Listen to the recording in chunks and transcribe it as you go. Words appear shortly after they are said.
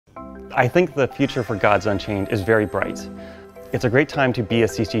I think the future for Gods Unchained is very bright. It's a great time to be a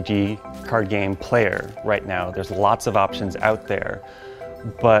CCG card game player right now. There's lots of options out there,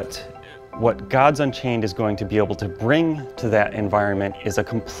 but what Gods Unchained is going to be able to bring to that environment is a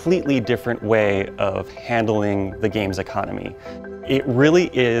completely different way of handling the game's economy. It really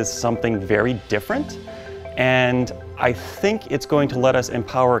is something very different, and I think it's going to let us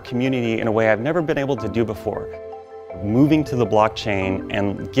empower a community in a way I've never been able to do before. Moving to the blockchain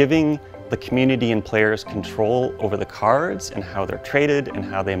and giving the community and players control over the cards and how they're traded and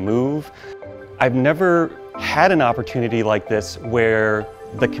how they move. I've never had an opportunity like this where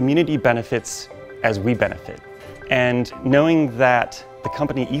the community benefits as we benefit. And knowing that the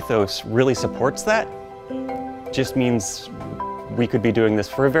company ethos really supports that just means we could be doing this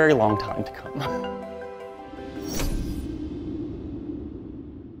for a very long time to come.